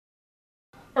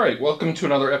All right, welcome to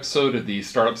another episode of the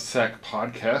Startup Sac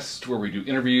podcast, where we do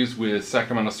interviews with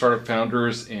Sacramento startup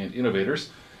founders and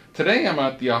innovators. Today I'm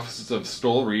at the offices of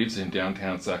Stoll Reeves in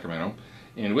downtown Sacramento,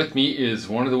 and with me is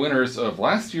one of the winners of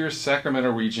last year's Sacramento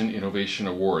Region Innovation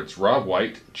Awards, Rob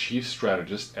White, Chief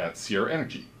Strategist at Sierra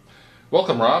Energy.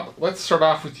 Welcome, Rob. Let's start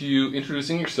off with you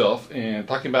introducing yourself and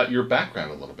talking about your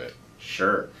background a little bit.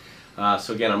 Sure.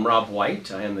 So again, I'm Rob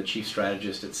White. I am the Chief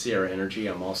Strategist at Sierra Energy.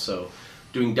 I'm also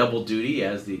doing double duty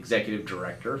as the Executive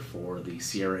Director for the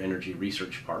Sierra Energy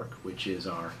Research Park, which is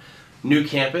our new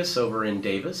campus over in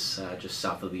Davis, just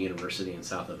south of the university and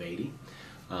south of 80.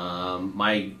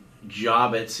 My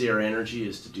job at Sierra Energy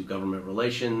is to do government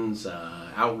relations,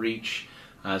 outreach,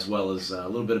 as well as a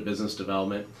little bit of business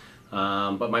development.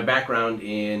 But my background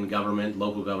in government,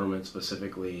 local government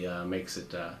specifically, makes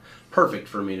it perfect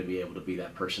for me to be able to be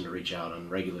that person to reach out on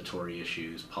regulatory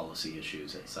issues, policy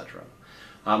issues, etc.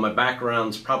 My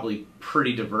background's probably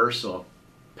pretty diverse, so I'll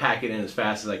pack it in as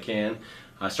fast as I can.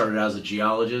 I started out as a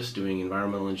geologist doing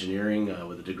environmental engineering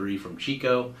with a degree from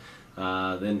Chico,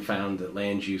 then found that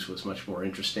land use was much more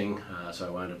interesting, so I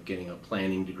wound up getting a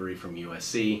planning degree from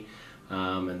USC.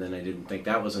 And then I didn't think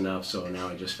that was enough, so now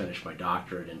I just finished my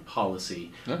doctorate in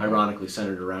policy, ironically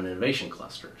centered around innovation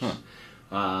clusters.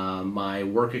 My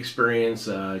work experience,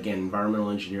 again,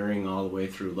 environmental engineering all the way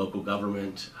through local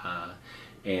government,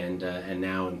 and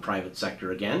now in private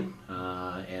sector again,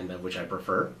 which I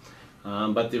prefer.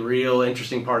 But the real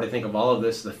interesting part, I think, of all of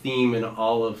this, the theme in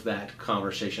all of that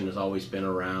conversation has always been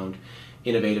around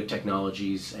innovative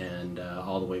technologies, and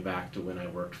all the way back to when I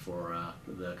worked for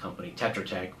the company Tetra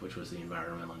Tech, which was the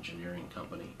environmental engineering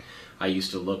company. I used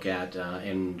to look at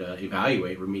and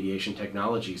evaluate remediation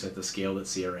technologies at the scale that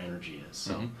Sierra Energy is.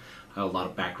 So I have a lot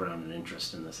of background and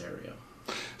interest in this area.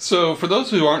 So for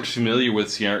those who aren't familiar with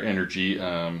Sierra Energy,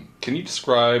 can you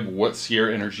describe what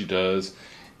Sierra Energy does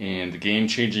and the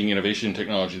game-changing innovation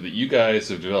technology that you guys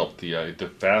have developed,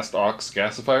 the Fast Aux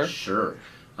gasifier? Sure.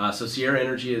 So Sierra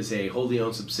Energy is a wholly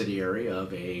owned subsidiary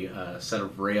of a set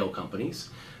of rail companies.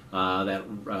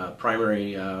 That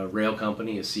primary rail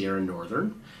company is Sierra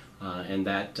Northern,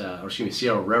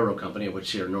 Sierra Railroad Company, of which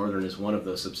Sierra Northern is one of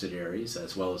those subsidiaries,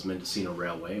 as well as Mendocino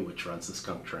Railway, which runs the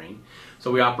Skunk Train.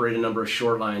 So we operate a number of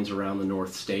short lines around the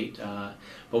North State.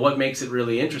 But what makes it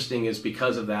really interesting is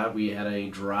because of that, we had a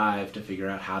drive to figure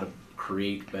out how to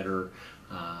create better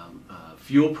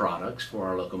fuel products for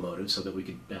our locomotives so that we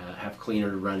could have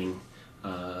cleaner running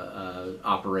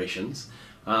operations.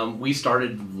 We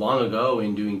started long ago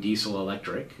in doing diesel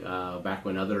electric, back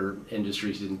when other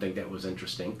industries didn't think that was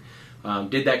interesting.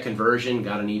 Did that conversion,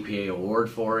 got an EPA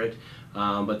award for it,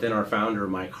 but then our founder,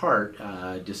 Mike Hart,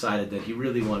 decided that he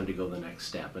really wanted to go the next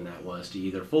step, and that was to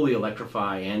either fully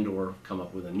electrify and or come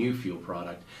up with a new fuel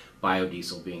product,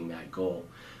 biodiesel being that goal.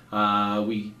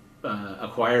 We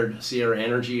acquired Sierra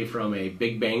Energy from a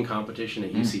Big Bang competition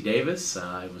at UC Davis.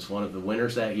 It was one of the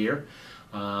winners that year.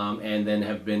 And then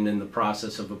have been in the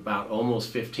process of about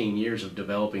almost 15 years of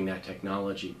developing that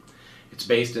technology. It's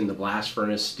based in the blast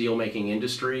furnace steelmaking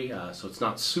industry, so it's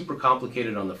not super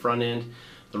complicated on the front end.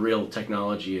 The real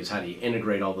technology is how do you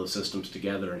integrate all those systems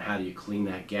together and how do you clean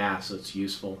that gas so it's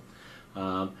useful.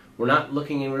 We're not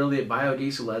looking really at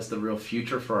biodiesel as the real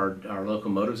future for our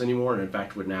locomotives anymore, and in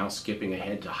fact we're now skipping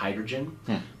ahead to hydrogen,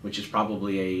 which is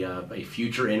probably a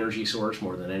future energy source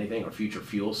more than anything, or future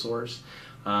fuel source.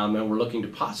 And we're looking to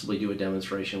possibly do a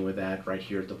demonstration with that right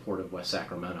here at the Port of West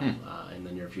Sacramento in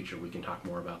the near future. We can talk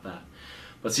more about that.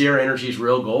 But Sierra Energy's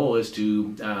real goal is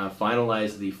to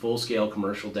finalize the full-scale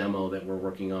commercial demo that we're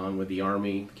working on with the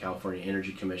Army, the California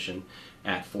Energy Commission,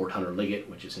 at Fort Hunter Liggett,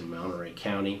 which is in Monterey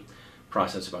County.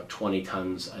 Process about 20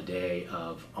 tons a day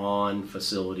of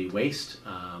on-facility waste.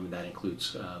 That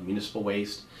includes municipal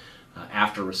waste,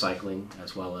 after recycling,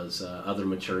 as well as other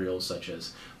materials such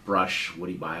as brush,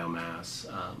 woody biomass,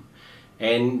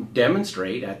 and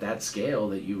demonstrate at that scale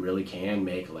that you really can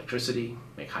make electricity,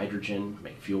 make hydrogen,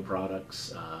 make fuel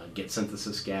products, get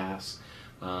synthesis gas,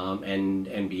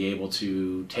 and be able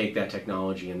to take that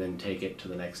technology and then take it to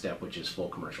the next step, which is full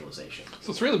commercialization.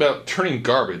 So it's really about turning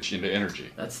garbage into energy.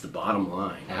 That's the bottom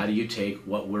line. How do you take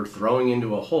what we're throwing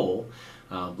into a hole,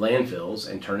 landfills,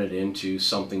 and turn it into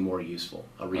something more useful,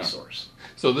 a resource?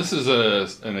 So this is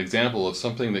an example of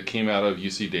something that came out of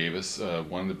UC Davis,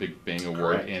 won the Big Bang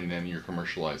Award, Correct. And then you're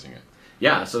commercializing it.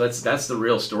 Yeah, so that's the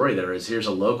real story there. Is here's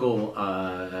a local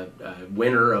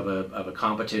winner of a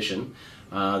competition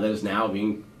that is now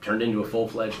being turned into a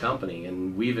full-fledged company,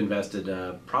 and we've invested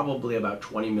probably about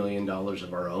 $20 million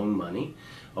of our own money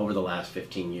over the last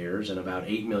 15 years, and about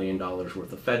 $8 million worth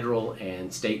of federal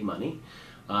and state money.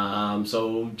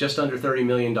 So just under $30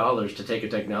 million to take a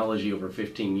technology over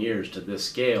 15 years to this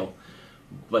scale.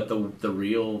 But the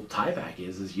real tieback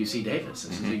is UC Davis.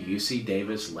 This is a UC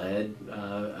Davis-led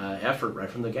effort right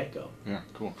from the get-go. Yeah,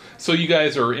 cool. So you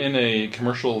guys are in a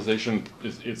commercialization,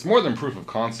 it's more than proof of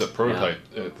concept prototype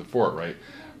for it,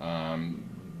 right?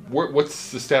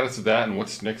 What's the status of that, and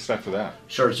what's next after that?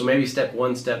 Sure. So maybe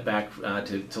one step back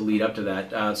to lead up to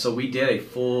that. So we did a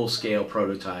full-scale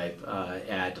prototype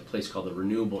at a place called the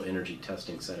Renewable Energy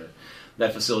Testing Center.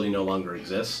 That facility no longer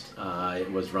exists.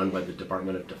 It was run by the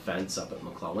Department of Defense up at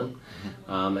McClellan.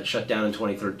 It shut down in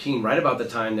 2013, right about the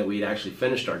time that we'd actually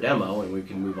finished our demo, and we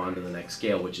can move on to the next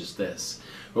scale, which is this.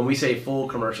 When we say full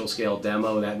commercial scale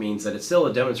demo, that means that it's still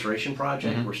a demonstration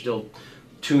project. We're still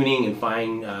tuning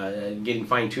and getting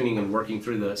fine tuning and working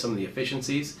through some of the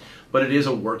efficiencies, but it is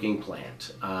a working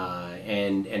plant,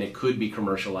 and it could be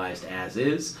commercialized as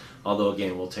is. Although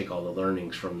again, we'll take all the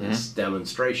learnings from this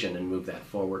demonstration and move that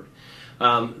forward.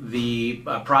 The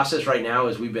process right now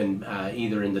is we've been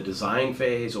either in the design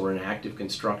phase or in active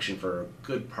construction for a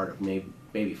good part of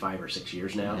maybe 5 or 6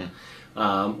 years now.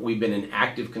 We've been in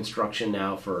active construction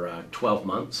now for 12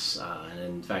 months. And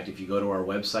in fact, if you go to our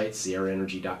website,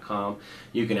 sierraenergy.com,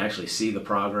 you can actually see the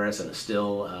progress and a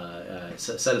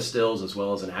set of stills as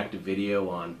well as an active video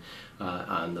on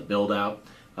the build out.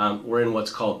 We're in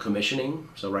what's called commissioning.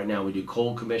 So right now we do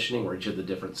cold commissioning, where each of the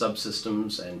different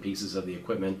subsystems and pieces of the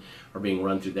equipment are being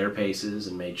run through their paces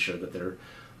and made sure that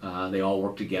they all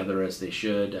work together as they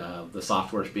should. The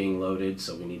software is being loaded,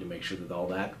 so we need to make sure that all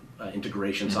that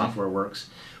integration software works.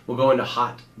 We'll go into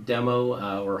hot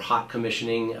demo or hot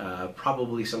commissioning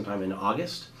probably sometime in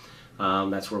August.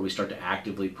 That's where we start to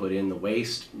actively put in the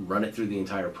waste, run it through the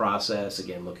entire process,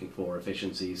 again looking for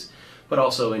efficiencies, but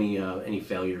also any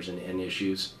failures and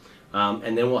issues.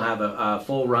 And then we'll have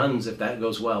full runs, if that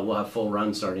goes well. We'll have full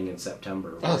runs starting in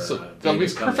September. So that'll be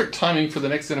perfect timing for the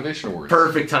next Innovation Awards.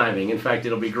 Perfect timing. In fact,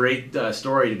 it'll be a great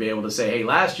story to be able to say, hey,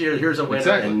 last year, here's a winner,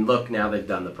 and look, now they've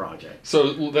done the project.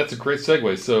 So that's a great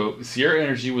segue. So Sierra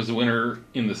Energy was a winner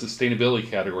in the sustainability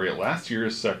category at last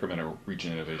year's Sacramento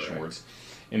Region Innovation Awards.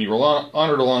 And you were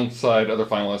honored alongside other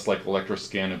finalists like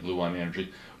Electroscan and Blue One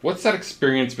Energy. What's that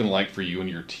experience been like for you and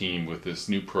your team with this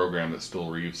new program that Stoll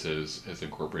Rives has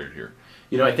incorporated here?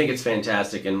 You know, I think it's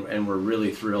fantastic, and we're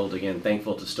really thrilled, again,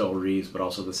 thankful to Stoll Rives, but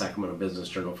also the Sacramento Business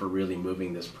Journal for really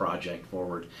moving this project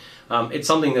forward. It's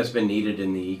something that's been needed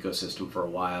in the ecosystem for a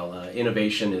while.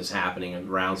 Innovation is happening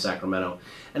around Sacramento,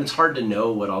 and it's hard to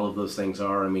know what all of those things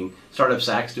are. I mean, Startup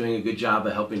Sac's doing a good job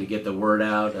of helping to get the word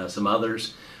out, some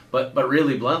others. But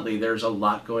really bluntly, there's a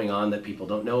lot going on that people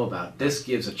don't know about. This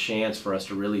gives a chance for us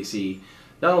to really see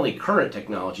not only current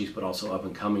technologies, but also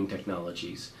up-and-coming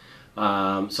technologies.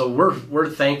 So we're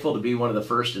thankful to be one of the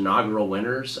first inaugural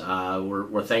winners.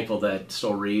 We're thankful that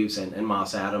Stoll Rives and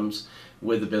Moss Adams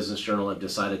with the Business Journal have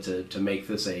decided to make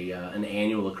this an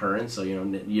annual occurrence, so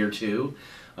year 2.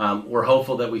 We're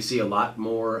hopeful that we see a lot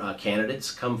more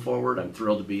candidates come forward. I'm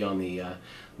thrilled to be on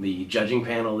the judging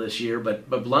panel this year, but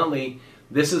bluntly,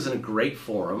 this is a great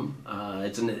forum.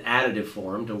 It's an additive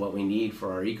forum to what we need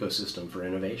for our ecosystem for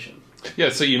innovation. Yeah,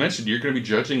 so you mentioned you're going to be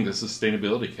judging the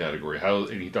sustainability category.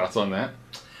 Any thoughts on that?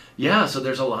 Yeah, so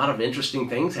there's a lot of interesting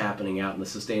things happening out in the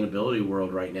sustainability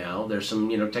world right now. There's some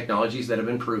technologies that have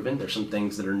been proven. There's some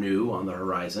things that are new on the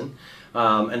horizon.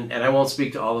 And I won't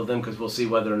speak to all of them because we'll see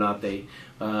whether or not they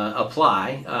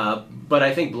apply. But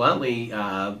I think bluntly,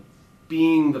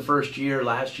 being the first year,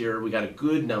 last year, we got a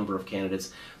good number of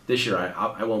candidates. This year,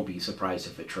 I won't be surprised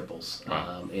if it triples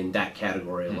in that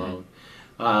category alone.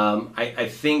 I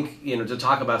think, to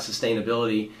talk about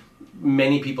sustainability,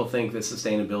 many people think that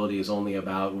sustainability is only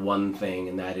about one thing,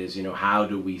 and that is, how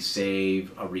do we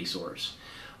save a resource?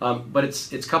 But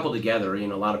it's coupled together. A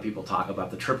lot of people talk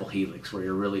about the triple helix, where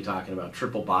you're really talking about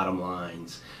triple bottom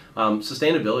lines.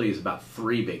 Sustainability is about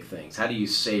 3 big things. How do you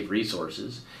save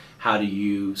resources? How do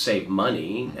you save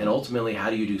money? And ultimately, how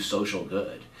do you do social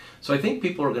good? So I think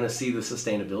people are going to see the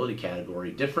sustainability category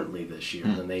differently this year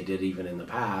than they did even in the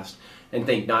past, and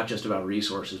think not just about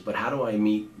resources, but how do I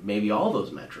meet maybe all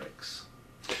those metrics?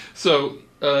 So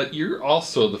you're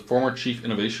also the former Chief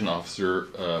Innovation Officer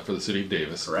for the City of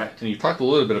Davis. Correct. And you talked a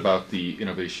little bit about the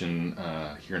innovation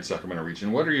here in Sacramento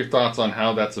region. What are your thoughts on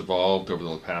how that's evolved over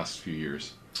the past few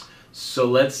years? So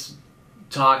let's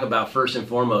talk about, first and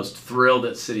foremost, thrilled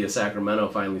that City of Sacramento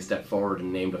finally stepped forward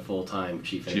and named a full-time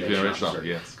Chief Innovation Officer.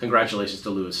 Yes. Congratulations to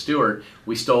Lewis Stewart.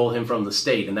 We stole him from the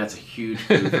state, and that's a huge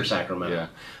coup for Sacramento. Yeah.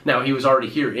 Now, he was already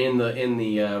here in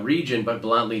the region, but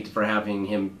bluntly, for having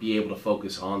him be able to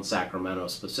focus on Sacramento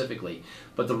specifically.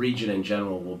 But the region in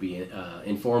general will be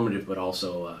informative, but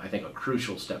also, I think, a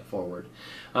crucial step forward.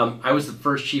 I was the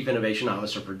first Chief Innovation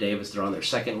Officer for Davis. They're on their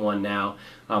second one now.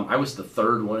 I was the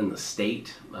third one in the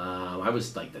state. I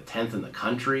was like the 10th in the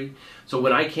country. So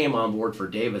when I came on board for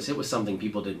Davis, it was something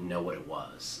people didn't know what it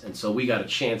was. And so we got a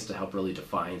chance to help really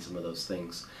define some of those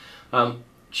things.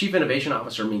 Chief Innovation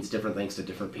Officer means different things to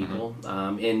different people.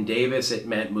 In Davis, it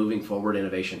meant moving forward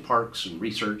innovation parks and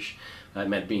research. It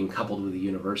meant being coupled with the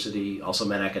university. Also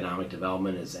meant economic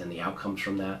development and the outcomes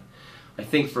from that. I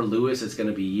think for Lewis, it's going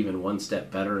to be even one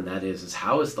step better, and that is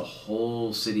how is the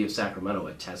whole city of Sacramento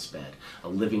a test bed, a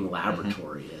living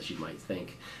laboratory, as you might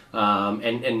think.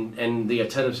 And the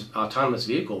autonomous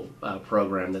vehicle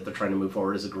program that they're trying to move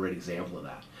forward is a great example of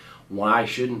that. Why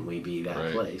shouldn't we be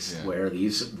that place where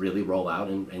these really roll out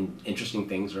and interesting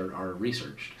things are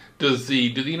researched? Do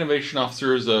the innovation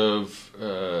officers of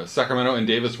Sacramento and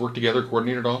Davis work together,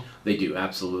 coordinate at all? They do,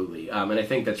 absolutely. And I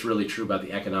think that's really true about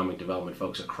the economic development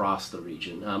folks across the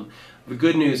region. The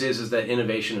good news is that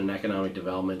innovation and economic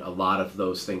development, a lot of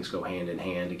those things go hand in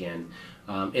hand again.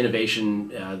 Innovation,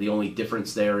 the only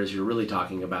difference there is you're really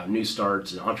talking about new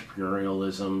starts and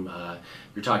entrepreneurialism.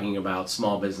 You're talking about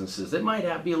small businesses that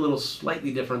might be a little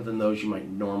slightly different than those you might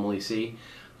normally see.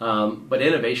 But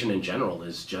innovation in general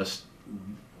is just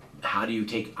how do you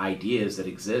take ideas that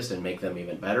exist and make them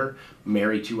even better,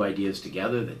 marry two ideas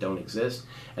together that don't exist.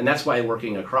 And that's why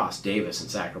working across Davis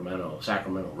and Sacramento,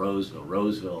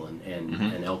 Roseville,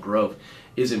 and Elk Grove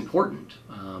is important.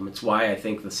 It's why I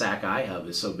think the Sac iHub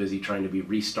is so busy trying to be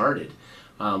restarted.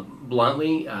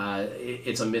 Bluntly,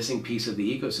 it's a missing piece of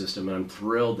the ecosystem, and I'm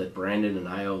thrilled that Brandon and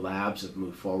IO Labs have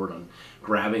moved forward on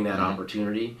grabbing that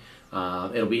opportunity.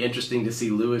 It'll be interesting to see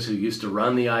Lewis, who used to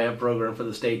run the iHub program for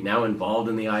the state, now involved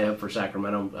in the iHub for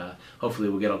Sacramento. Hopefully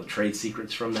we'll get all the trade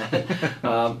secrets from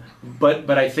that.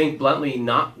 But I think, bluntly,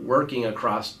 not working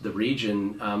across the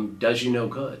region does you no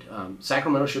good.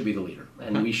 Sacramento should be the leader,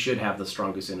 and we should have the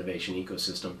strongest innovation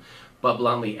ecosystem. But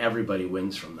bluntly, everybody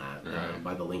wins from that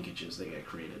by the linkages that get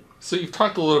created. So you've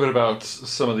talked a little bit about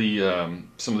some of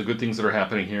the good things that are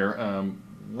happening here.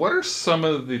 What are some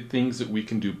of the things that we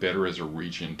can do better as a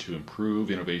region to improve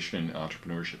innovation and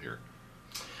entrepreneurship here?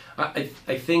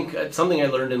 I think something I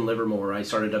learned in Livermore, I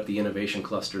started up the innovation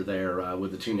cluster there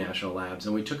with the two national labs,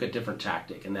 and we took a different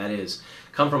tactic, and that is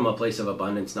come from a place of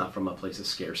abundance, not from a place of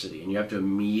scarcity. And you have to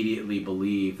immediately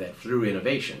believe that through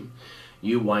innovation,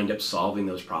 you wind up solving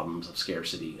those problems of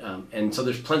scarcity. And so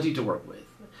there's plenty to work with.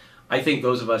 I think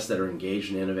those of us that are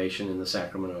engaged in innovation in the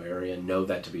Sacramento area know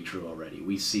that to be true already.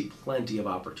 We see plenty of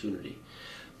opportunity.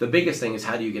 The biggest thing is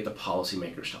how do you get the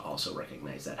policymakers to also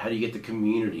recognize that? How do you get the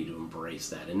community to embrace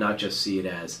that and not just see it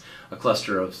as a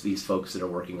cluster of these folks that are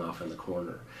working off in the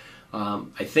corner?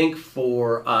 I think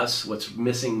for us, what's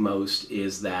missing most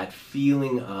is that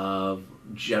feeling of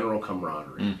general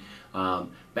camaraderie.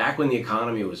 Back when the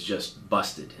economy was just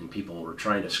busted and people were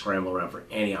trying to scramble around for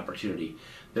any opportunity,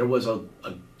 there was a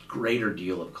greater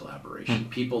deal of collaboration.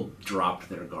 People dropped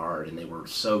their guard and they were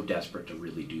so desperate to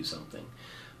really do something.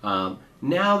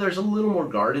 Now there's a little more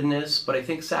guardedness, but I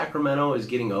think Sacramento is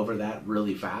getting over that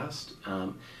really fast.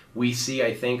 We see,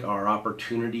 I think, our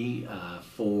opportunity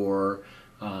for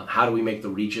how do we make the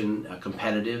region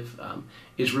competitive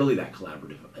is really that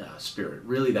collaborative spirit,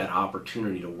 really that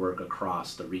opportunity to work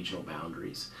across the regional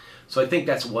boundaries. So I think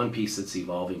that's one piece that's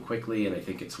evolving quickly, and I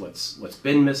think it's what's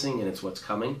been missing and it's what's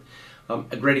coming.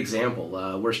 A great example,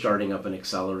 we're starting up an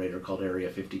accelerator called Area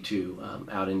 52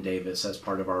 out in Davis as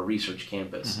part of our research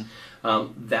campus.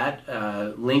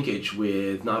 That linkage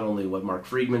with not only what Mark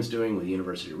Friedman's doing with the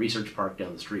University Research Park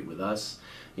down the street with us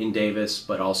in Davis,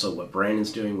 but also what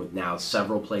Brandon's doing with now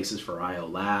several places for IO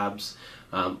Labs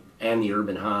and the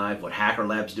Urban Hive, what Hacker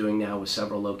Lab's doing now with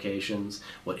several locations,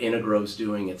 what Integro's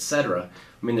doing, etc.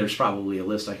 I mean, there's probably a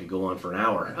list I could go on for an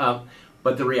hour.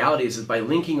 But the reality is that by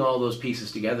linking all those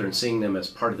pieces together and seeing them as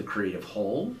part of the creative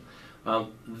whole,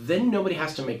 then nobody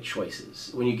has to make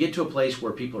choices. When you get to a place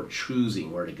where people are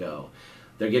choosing where to go,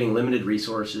 they're getting limited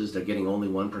resources, they're getting only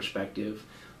one perspective.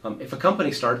 If a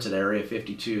company starts at Area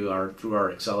 52 through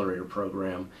our accelerator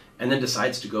program and then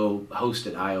decides to go host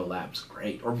at IO Labs,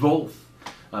 great, or both.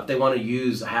 If they want to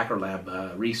use Hacker Lab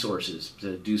resources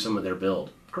to do some of their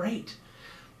build, great.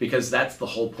 Because that's the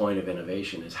whole point of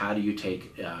innovation, is how do you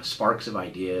take sparks of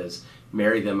ideas,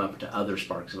 marry them up to other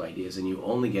sparks of ideas, and you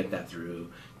only get that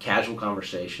through casual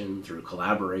conversation, through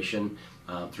collaboration,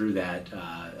 through that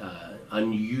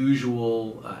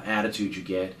unusual attitude you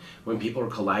get when people are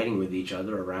colliding with each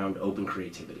other around open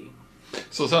creativity.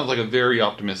 So it sounds like a very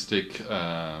optimistic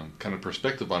kind of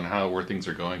perspective on where things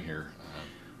are going here.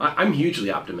 I'm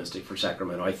hugely optimistic for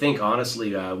Sacramento. I think,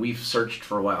 honestly, we've searched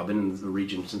for a while. I've been in the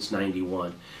region since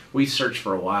 '91. We've searched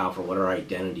for a while for what our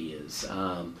identity is.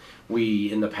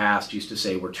 We, in the past, used to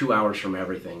say we're 2 hours from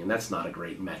everything, and that's not a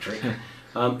great metric.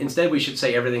 Instead, we should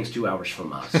say everything's 2 hours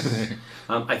from us.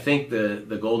 I think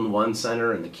the Golden One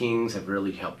Center and the Kings have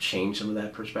really helped change some of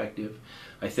that perspective.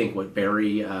 I think what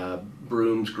Barry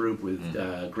Broom's group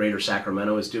with Greater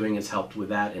Sacramento is doing has helped with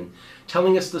that and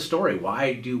telling us the story.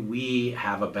 Why do we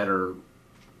have a better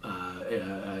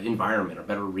environment, a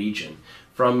better region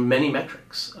from many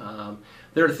metrics?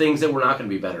 There are things that we're not going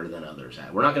to be better than others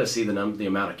at. We're not going to see the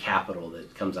amount of capital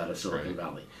that comes out of Silicon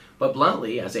Valley. But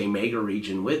bluntly, as a mega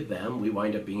region with them, we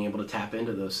wind up being able to tap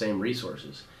into those same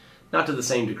resources. Not to the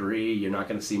same degree. You're not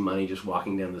going to see money just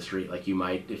walking down the street like you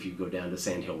might if you go down to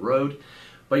Sand Hill Road.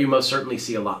 But you most certainly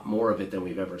see a lot more of it than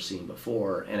we've ever seen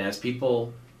before. And as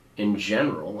people in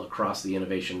general across the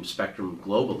innovation spectrum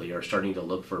globally are starting to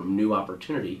look for new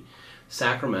opportunity,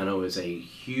 Sacramento is a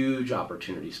huge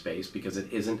opportunity space because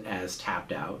it isn't as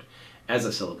tapped out as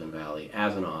a Silicon Valley,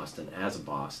 as an Austin, as a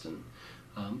Boston.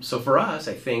 So for us,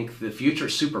 I think the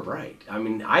future's super bright. I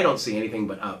mean, I don't see anything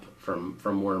but up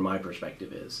from where my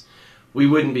perspective is. We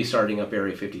wouldn't be starting up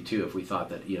Area 52 if we thought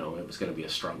that, it was going to be a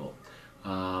struggle.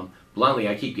 Bluntly,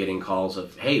 I keep getting calls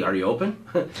of, hey, are you open?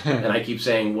 And I keep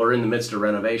saying, we're in the midst of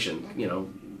renovation.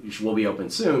 We'll be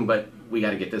open soon, but we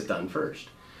got to get this done first.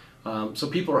 So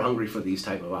people are hungry for these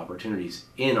type of opportunities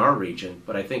in our region,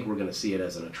 but I think we're going to see it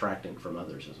as an attractant from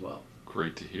others as well.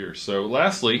 Great to hear. So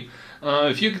lastly,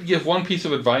 if you could give one piece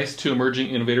of advice to emerging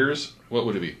innovators, what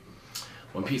would it be?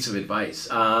 One piece of advice.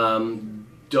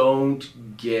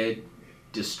 Don't get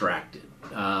distracted.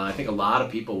 I think a lot of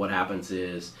people, what happens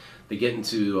is they get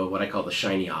into what I call the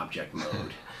shiny object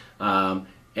mode.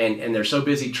 And they're so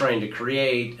busy trying to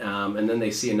create, and then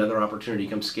they see another opportunity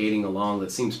come skating along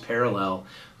that seems parallel,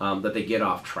 that they get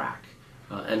off track.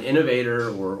 An innovator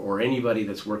or anybody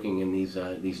that's working in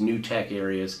these new tech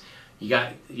areas,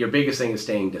 your biggest thing is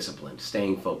staying disciplined,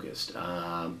 staying focused.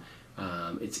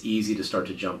 It's easy to start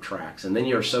to jump tracks, and then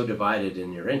you're so divided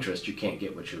in your interest you can't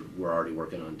get what we're already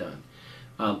working on done.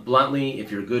 Bluntly,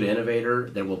 if you're a good innovator,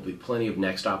 there will be plenty of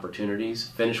next opportunities.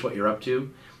 Finish what you're up to.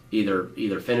 Either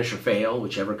finish or fail,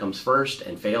 whichever comes first,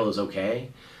 and fail is okay.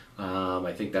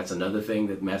 I think that's another thing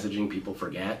that messaging people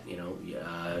forget.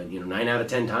 9 out of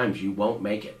 10 times you won't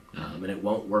make it, and it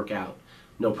won't work out.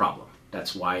 No problem.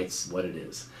 That's why it's what it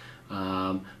is.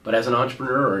 But as an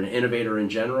entrepreneur or an innovator in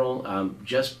general,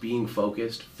 just being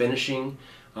focused, finishing,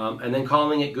 and then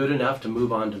calling it good enough to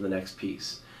move on to the next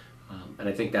piece. And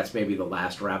I think that's maybe the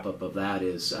last wrap-up of that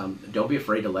is don't be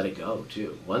afraid to let it go,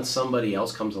 too. Once somebody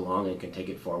else comes along and can take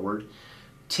it forward,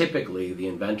 typically the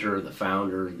inventor, the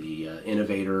founder, the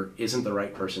innovator isn't the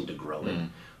right person to grow it.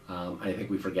 I think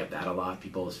we forget that a lot.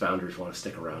 People as founders want to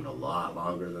stick around a lot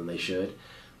longer than they should.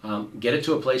 Get it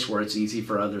to a place where it's easy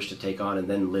for others to take on and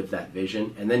then live that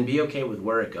vision, and then be okay with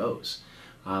where it goes.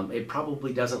 It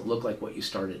probably doesn't look like what you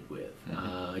started with.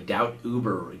 I doubt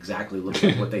Uber exactly looked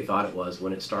like what they thought it was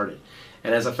when it started.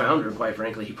 And as a founder, quite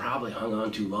frankly, he probably hung on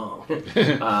too long.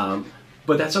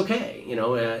 But that's okay,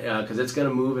 because it's going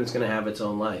to move and it's going to have its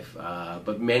own life.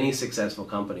 But many successful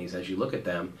companies, as you look at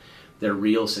them, their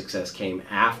real success came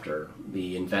after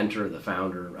the inventor, the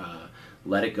founder,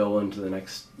 let it go into the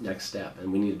next step.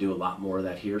 And we need to do a lot more of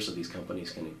that here so these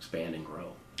companies can expand and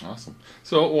grow. Awesome.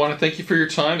 So I want to thank you for your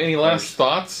time. Any last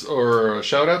thoughts or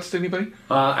shout-outs to anybody?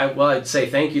 I'd say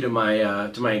thank you to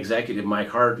my executive, Mike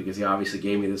Hart, because he obviously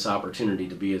gave me this opportunity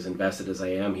to be as invested as I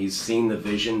am. He's seen the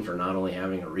vision for not only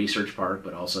having a research park,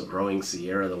 but also growing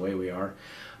Sierra the way we are.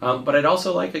 But I'd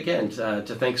also like, again, to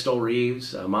thank Stoll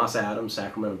Reeves, Moss Adams,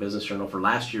 Sacramento Business Journal for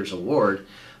last year's award.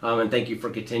 And thank you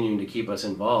for continuing to keep us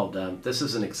involved. This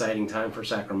is an exciting time for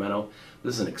Sacramento.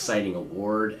 This is an exciting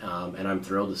award, and I'm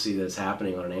thrilled to see this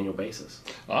happening on an annual basis.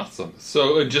 Awesome.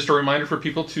 So just a reminder for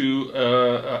people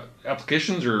to,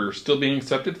 applications are still being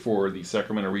accepted for the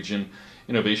Sacramento Region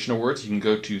Innovation Awards. You can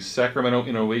go to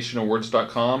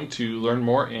sacramentoinnovationawards.com to learn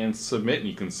more and submit. And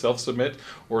you can self-submit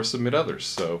or submit others.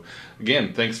 So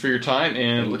again, thanks for your time,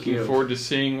 and looking forward to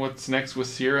seeing what's next with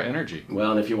Sierra Energy.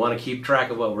 Well, and if you want to keep track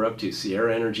of what we're up to,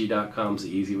 sierraenergy.com is the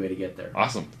easy way to get there.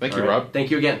 Awesome. Thank you, Rob. Thank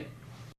you again.